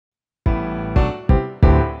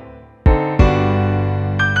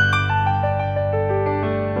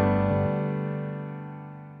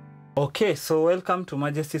Okay, so welcome to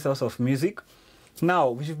Majesty's House of Music. Now,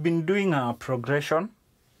 we've been doing a progression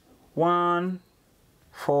 1,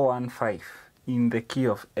 4, 1, 5 in the key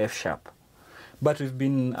of F sharp. But we've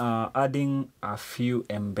been adding a few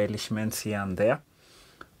embellishments here and there.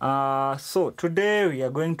 So today we are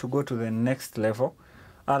going to go to the next level.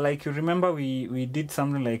 Like you remember, we did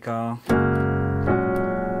something like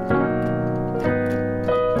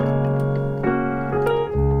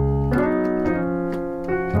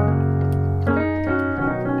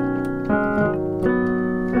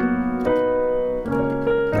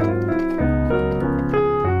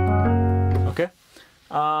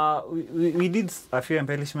we did a few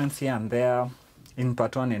embellishments here and there in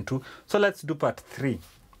part 1 and 2. So let's do part 3.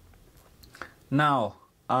 Now,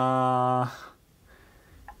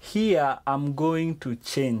 here I'm going to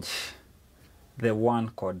change the 1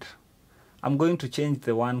 chord. I'm going to change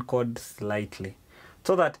the 1 chord slightly,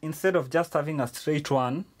 so that instead of just having a straight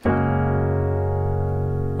 1,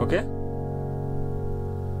 okay?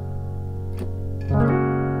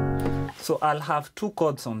 So I'll have 2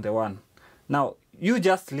 chords on the 1. Now, you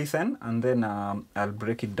just listen and then I'll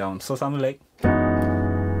break it down. So something like,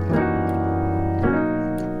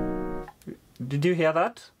 did you hear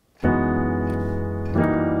that?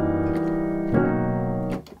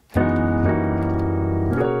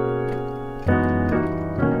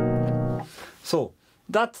 So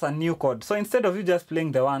that's a new chord. So instead of you just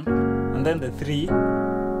playing the 1 and then the 3,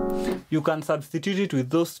 you can substitute it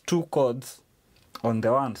with those 2 chords on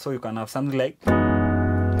the 1. So you can have something like,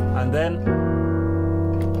 and then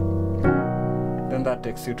that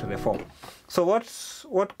takes you to the 4. So what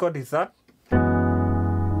chord is that?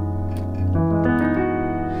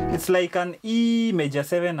 It's like an E major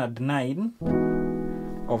 7 add 9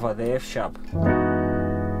 over the F sharp.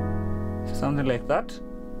 Something like that.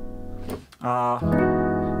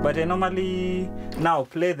 But I normally now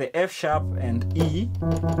play the F sharp and E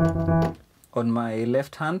on my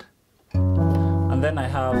left hand, and then I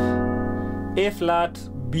have A flat,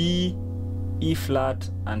 B, E flat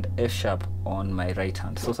and F sharp on my right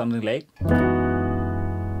hand. So something like,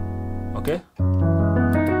 okay,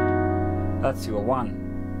 that's your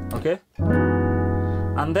 1, okay,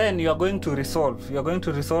 and then you are going to resolve. You are going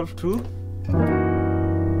to resolve to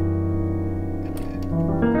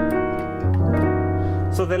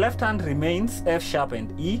so the left hand remains F sharp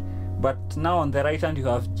and E, but now on the right hand you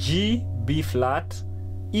have G, B flat,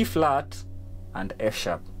 E flat and F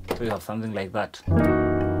sharp. So you have something like that.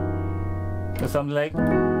 So something like,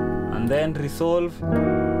 and then resolve.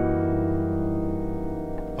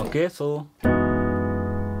 Okay, so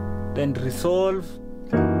then resolve,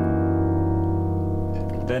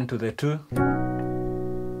 then to the 2,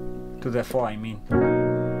 to the 4 I mean.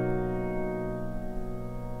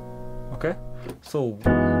 Okay, so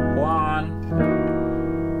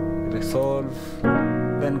 1, resolve,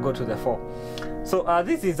 then go to the 4. So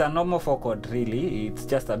this is a normal 4 chord really. It's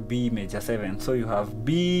just a B major 7. So you have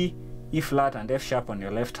B, E flat and F sharp on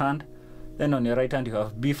your left hand. Then on your right hand you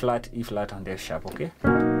have B flat, E flat and F sharp, okay?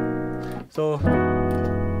 So,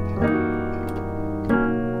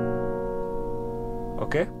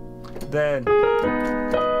 okay, then,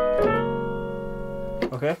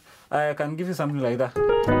 okay, I can give you something like that.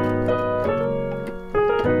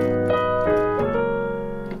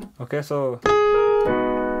 Okay, so,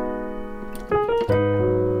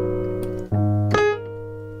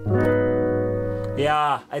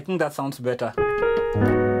 yeah, I think that sounds better.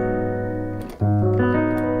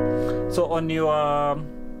 So on your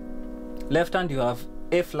left hand you have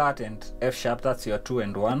A flat and F sharp, that's your 2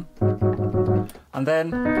 and 1. And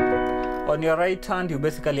then on your right hand you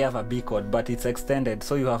basically have a B chord, but it's extended.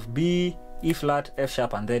 So you have B, E flat, F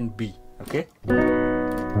sharp and then B, okay?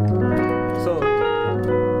 So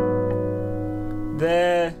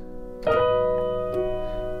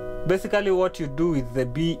basically what you do with the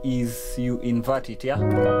B is you invert it, yeah?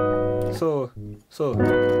 So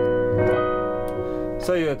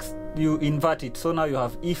you invert it. So now you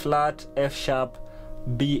have E flat, F sharp,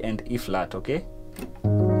 B and E flat, okay?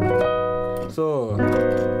 So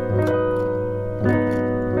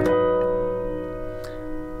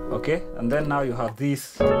okay, and then now you have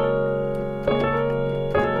this.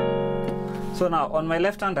 So now on my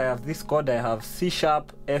left hand I have this chord. I have C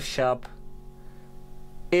sharp, F sharp,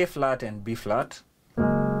 A flat and B flat,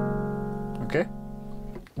 okay?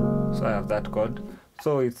 So I have that chord.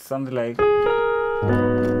 So it's something like,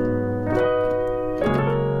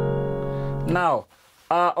 now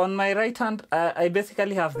on my right hand I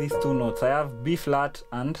basically have these 2 notes. I have B flat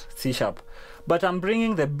and C sharp, but I'm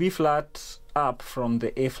bringing the B flat up from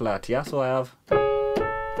the A flat, yeah? So I have,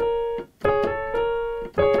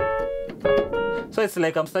 so So it's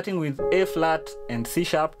like I'm starting with A flat and C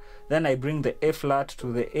sharp, then I bring the A flat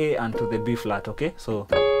to the A and to the B flat, okay? So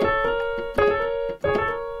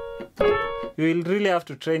you will really have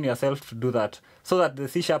to train yourself to do that so that the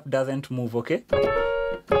C sharp doesn't move, okay?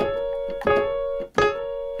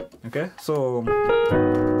 Okay, so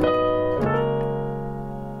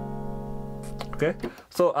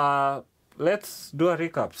let's do a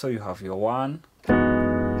recap. So you have your 1,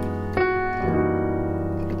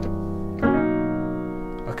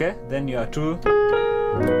 okay, then your 2,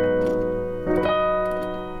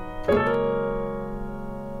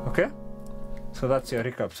 okay, so that's your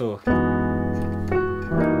recap. So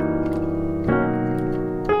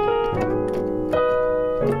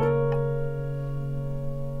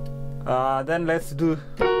then let's do,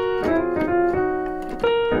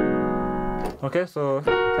 okay, so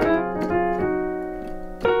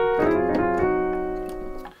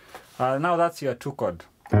now that's your 2 chord.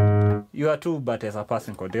 You are 2 but as a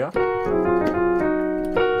passing chord, yeah?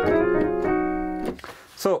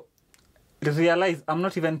 So realize I'm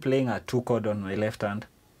not even playing a 2 chord on my left hand.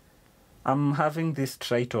 I'm having this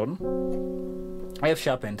tritone, F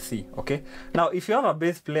sharp and C, okay? Now if you have a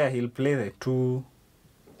bass player, he'll play the 2,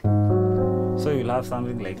 so you'll have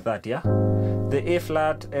something like that, yeah? The A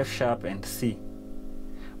flat, F sharp and C.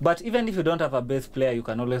 But even if you don't have a bass player, you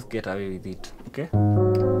can always get away with it, okay?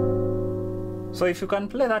 So if you can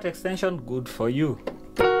play that extension, good for you.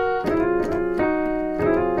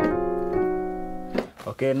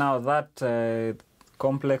 Okay, now that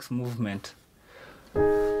complex movement.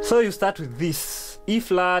 So you start with this, E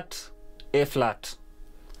flat, A flat.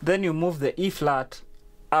 Then you move the E flat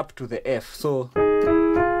up to the F. So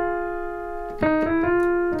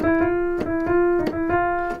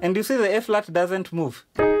and you see the A flat doesn't move.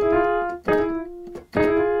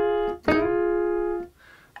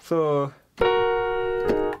 So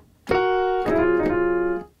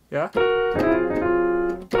yeah.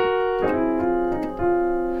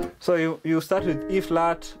 So you start with E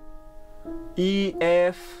flat, E,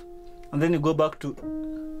 F, and then you go back to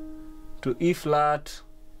E flat,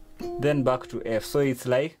 then back to F. So it's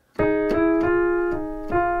like,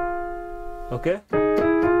 okay?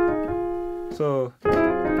 So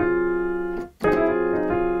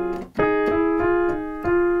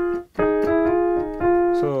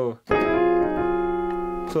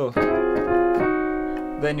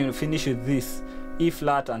then you finish with this E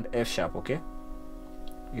flat and F sharp, okay?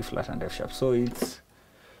 E flat and F sharp. So it's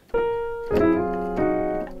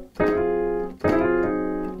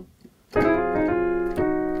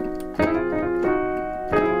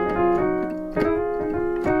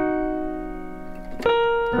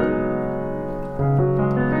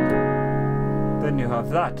then you have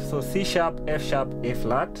that. So C sharp, F sharp, A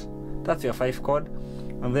flat. That's your 5 chord.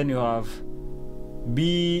 And then you have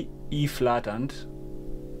B, E flat and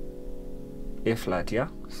A flat, yeah?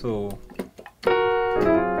 So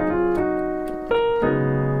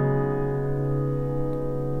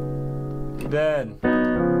then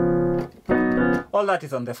all that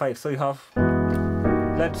is on the 5. So you have,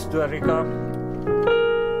 let's do a recap.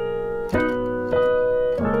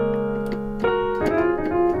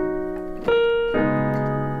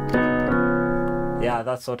 Yeah,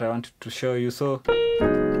 that's what I wanted to show you. So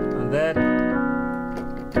and then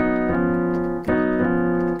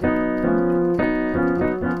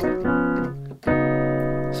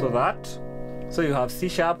so you have C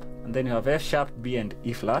sharp, and then you have F sharp, B and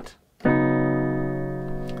E flat.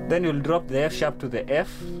 Then you'll drop the F sharp to the F,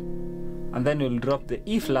 and then you'll drop the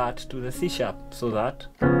E flat to the C sharp, so that,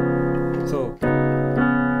 so,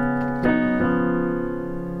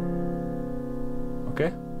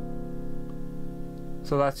 okay,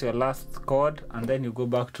 so that's your last chord, and then you go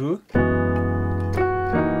back to,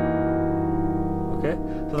 okay,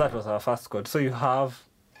 so that was our first chord. So you have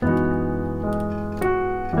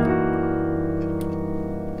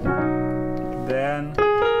then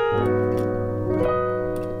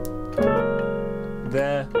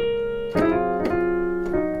the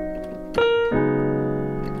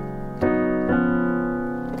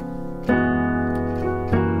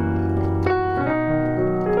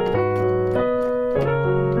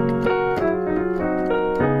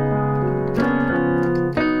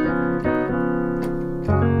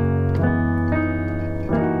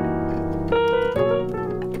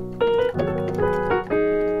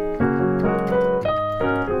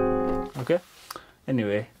okay,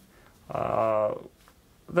 anyway,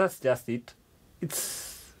 that's just it.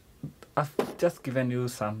 I've just given you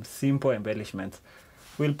some simple embellishments.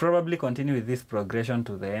 We'll probably continue with this progression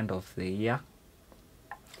to the end of the year,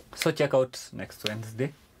 so check out next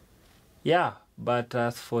Wednesday. Yeah, but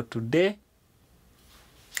as for today,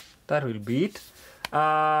 that will be it.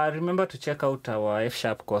 Remember to check out our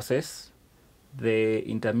F-sharp courses, the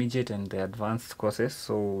intermediate and the advanced courses,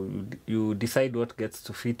 so you decide what gets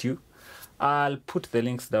to fit you. I'll put the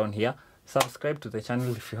links down here. Subscribe to the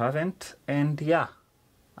channel if you haven't, and yeah,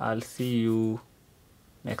 I'll see you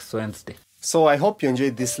next Wednesday. So I hope you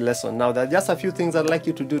enjoyed this lesson. Now, there are just a few things I'd like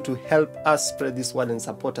you to do to help us spread this word and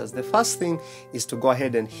support us. The first thing is to go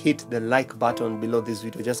ahead and hit the like button below this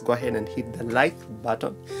video. Just go ahead and hit the like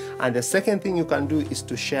button. And the second thing you can do is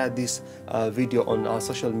to share this video on our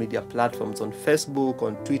social media platforms, on Facebook,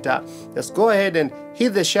 on Twitter. Just go ahead and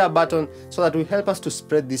hit the share button so that will help us to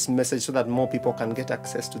spread this message so that more people can get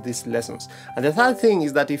access to these lessons. And the third thing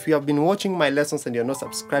is that if you have been watching my lessons and you're not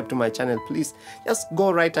subscribed to my channel, please just go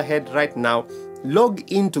right ahead right now. Log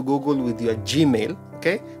into Google with your Gmail,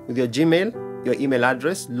 okay? With your Gmail, your email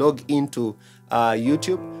address, log into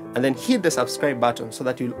YouTube, and then hit the subscribe button so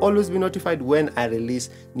that you'll always be notified when I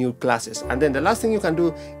release new classes. And then the last thing you can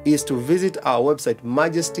do is to visit our website,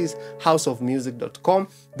 MAJESTY'S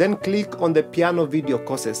then click on the piano video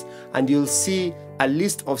courses, and you'll see a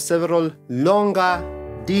list of several longer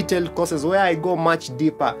detailed courses where I go much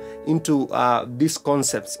deeper into these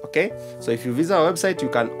concepts. Okay, so if you visit our website, you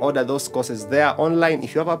can order those courses there online.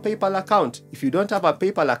 If you have a PayPal account, if you don't have a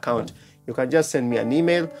PayPal account, you can just send me an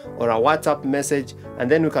email or a WhatsApp message,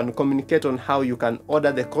 and then we can communicate on how you can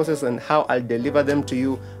order the courses and how I'll deliver them to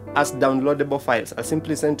you as downloadable files. I'll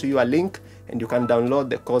simply send to you a link and you can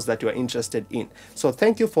download the course that you are interested in. So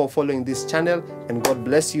thank you for following this channel, and God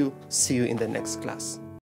bless you. See you in the next class.